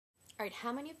All right,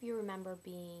 how many of you remember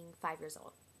being 5 years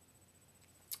old?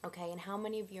 Okay, and how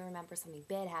many of you remember something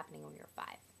bad happening when you were 5?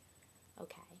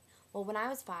 Okay, well, when I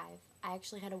was 5, I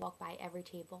actually had to walk by every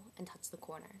table and touch the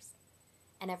corners.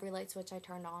 And every light switch I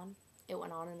turned on, it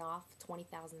went on and off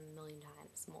 20,000 million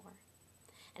times more.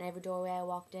 And every doorway I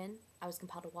walked in, I was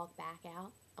compelled to walk back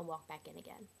out and walk back in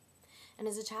again. And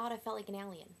as a child, I felt like an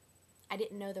alien. I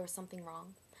didn't know there was something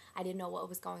wrong. I didn't know what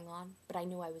was going on, but I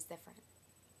knew I was different.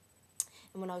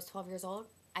 And when I was 12 years old,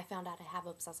 I found out I have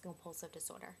obsessive compulsive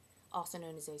disorder, also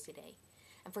known as OCD.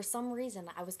 And for some reason,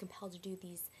 I was compelled to do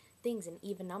these things in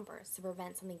even numbers to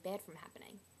prevent something bad from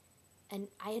happening. And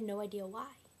I had no idea why.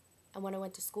 And when I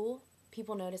went to school,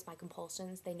 people noticed my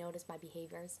compulsions, they noticed my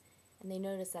behaviors, and they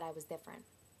noticed that I was different.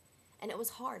 And it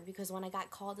was hard because when I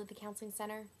got called to the counseling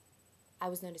center, I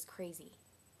was known as crazy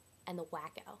and the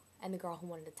wacko and the girl who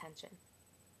wanted attention.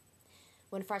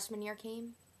 When freshman year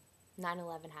came,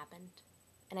 9/11 happened,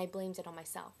 and I blamed it on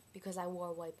myself because I wore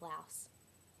a white blouse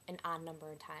an odd number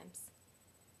of times.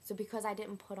 So because I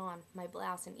didn't put on my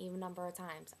blouse an even number of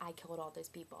times, I killed all those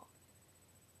people.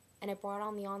 And it brought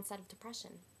on the onset of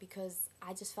depression because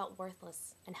I just felt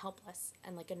worthless and helpless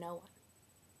and like a no one.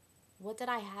 What did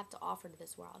I have to offer to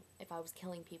this world if I was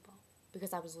killing people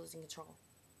because I was losing control?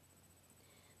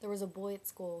 There was a boy at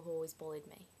school who always bullied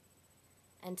me.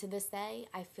 And to this day,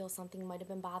 I feel something might have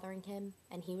been bothering him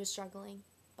and he was struggling,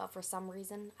 but for some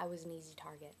reason, I was an easy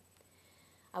target.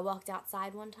 I walked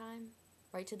outside one time,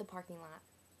 right to the parking lot.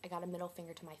 I got a middle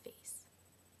finger to my face.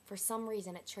 For some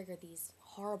reason, it triggered these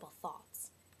horrible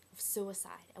thoughts of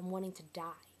suicide and wanting to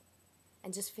die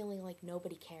and just feeling like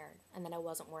nobody cared and that I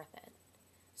wasn't worth it.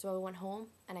 So I went home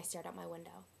and I stared out my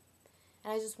window.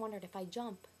 And I just wondered, if I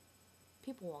jump,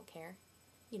 people won't care.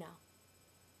 You know,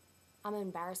 I'm an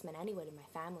embarrassment anyway to my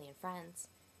family and friends.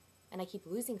 And I keep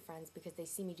losing friends because they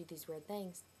see me do these weird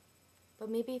things. But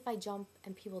maybe if I jump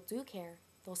and people do care,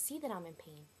 they'll see that I'm in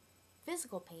pain.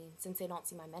 Physical pain, since they don't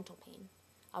see my mental pain.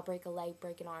 I'll break a leg,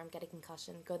 break an arm, get a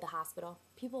concussion, go to the hospital.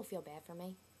 People will feel bad for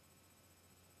me.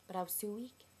 But I was too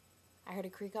weak. I heard a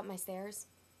creak up my stairs,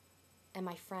 and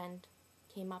my friend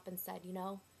came up and said,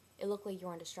 it looked like you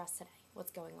were in distress today.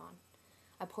 What's going on?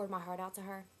 I poured my heart out to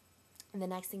her, and the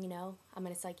next thing you know, I'm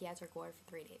in a psychiatric ward for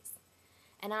 3 days.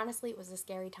 And honestly, it was a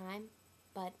scary time,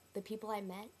 but the people I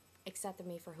met accepted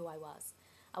me for who I was.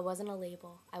 I wasn't a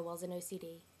label. I wasn't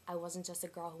OCD. I wasn't just a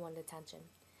girl who wanted attention.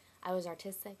 I was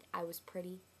artistic. I was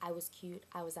pretty. I was cute.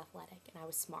 I was athletic. And I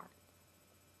was smart.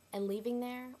 And leaving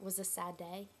there was a sad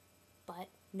day, but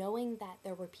knowing that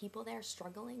there were people there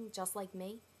struggling just like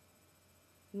me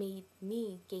made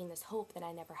me gain this hope that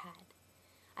I never had.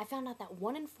 I found out that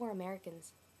 1 in 4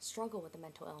 Americans struggle with a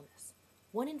mental illness.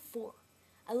 1 in 4.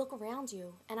 I look around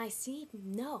you and I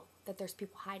know that there's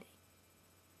people hiding,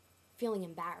 feeling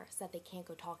embarrassed that they can't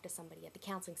go talk to somebody at the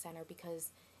counseling center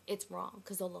because it's wrong,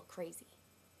 because they'll look crazy.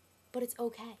 But it's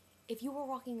okay. If you were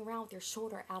walking around with your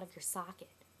shoulder out of your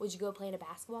socket, would you go play in a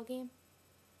basketball game?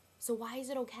 So why is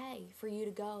it okay for you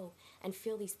to go and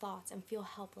feel these thoughts and feel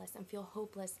helpless and feel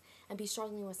hopeless and be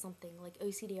struggling with something like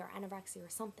OCD or anorexia or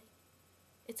something?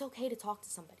 It's okay to talk to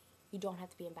somebody. You don't have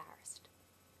to be embarrassed.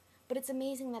 But it's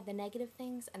amazing that the negative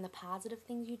things and the positive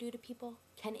things you do to people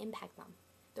can impact them.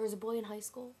 There was a boy in high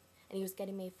school, and he was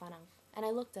getting made fun of. And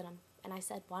I looked at him, and I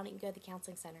said, why don't you go to the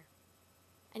counseling center?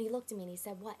 And he looked at me, and he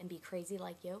said, what, and be crazy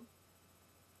like you?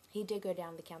 He did go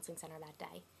down to the counseling center that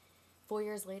day. 4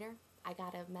 years later, I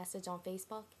got a message on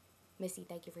Facebook, Missy,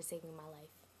 thank you for saving my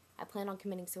life. I planned on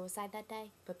committing suicide that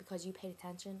day, but because you paid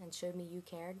attention and showed me you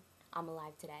cared, I'm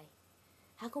alive today.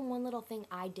 How come one little thing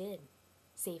I did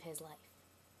save his life?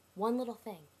 One little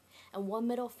thing. And one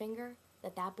middle finger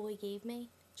that boy gave me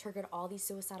triggered all these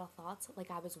suicidal thoughts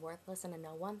like I was worthless and a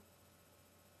no one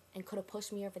and could have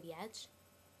pushed me over the edge?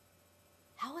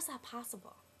 How is that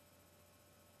possible?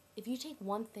 If you take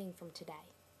one thing from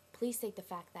today, please take the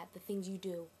fact that the things you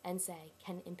do and say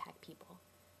can impact people.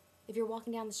 If you're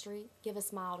walking down the street, give a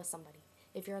smile to somebody.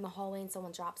 If you're in the hallway and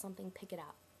someone drops something, pick it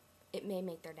up. It may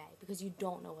make their day because you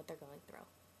don't know what they're going through.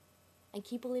 And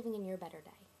keep believing in your better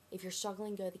day. If you're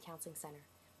struggling, go to the counseling center.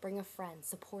 Bring a friend,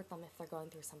 support them if they're going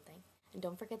through something. And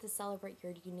don't forget to celebrate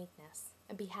your uniqueness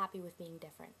and be happy with being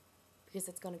different because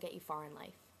it's going to get you far in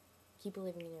life. Keep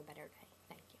believing in your better day.